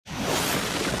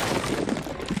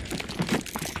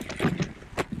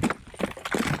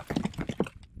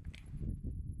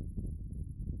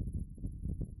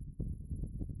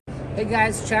Hey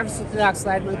guys, Travis with the Dock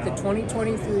Slide with the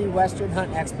 2023 Western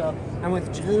Hunt Expo. I'm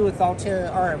with Drew with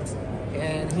Allterra Arms,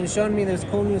 and he was showing me this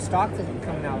cool new stock that's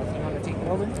coming out with. You want to take it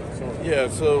over? Yeah,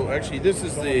 so actually this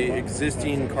is the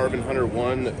existing Carbon Hunter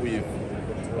 1 that we've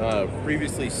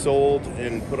previously sold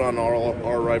and put on all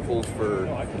our rifles for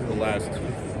the last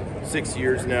 6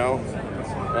 years now.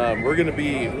 We're going to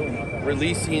be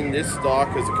releasing this stock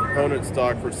as a component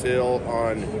stock for sale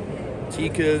on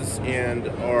Tikkas and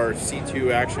our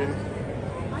C2 action.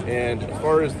 And as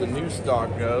far as the new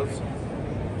stock goes,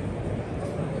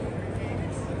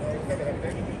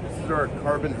 this is our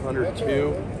Carbon Hunter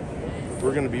 2.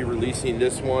 We're going to be releasing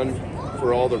this one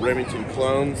for all the Remington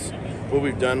clones. What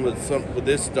we've done with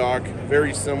this stock,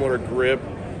 very similar grip.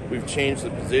 We've changed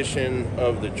the position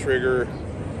of the trigger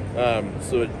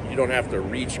so you don't have to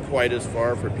reach quite as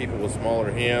far for people with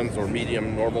smaller hands or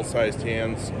medium normal sized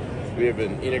hands. We have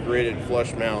an integrated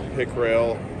flush mount pick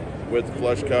rail with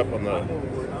flush cup on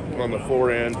the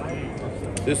fore end.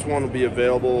 This one will be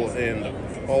available in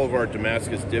all of our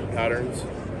Damascus dip patterns.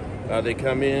 They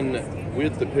come in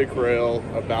with the pick rail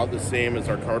about the same as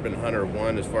our Carbon Hunter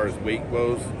 1 as far as weight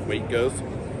goes.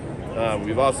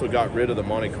 We've also got rid of the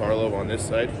Monte Carlo on this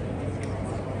side.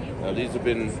 These have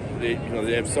been, they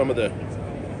have some of the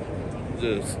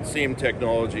same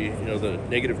technology, the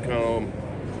negative comb,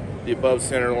 the above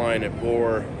center line at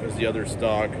bore as the other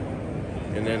stock,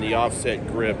 and then the offset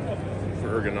grip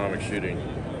for ergonomic shooting.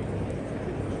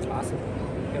 Awesome.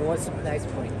 And what's the price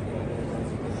point?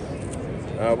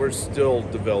 We're still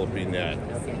developing that.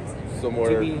 Okay.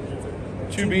 Somewhere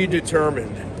to be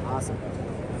determined. Awesome.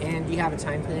 And do you have a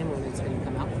time frame when it's going to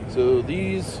come out? So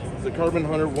the Carbon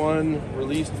Hunter 1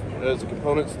 released as a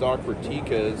component stock for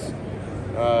Tikkas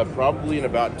probably in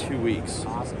about 2 weeks.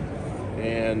 Awesome.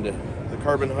 And the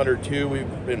Carbon Hunter 2,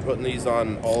 we've been putting these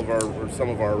on some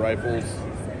of our rifles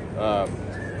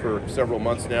for several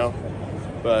months now,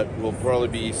 but we'll probably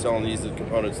be selling these as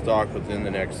component stock within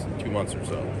the next 2 months or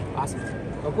so. Awesome.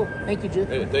 Oh, cool. Thank you, Drew.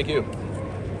 Hey, thank you.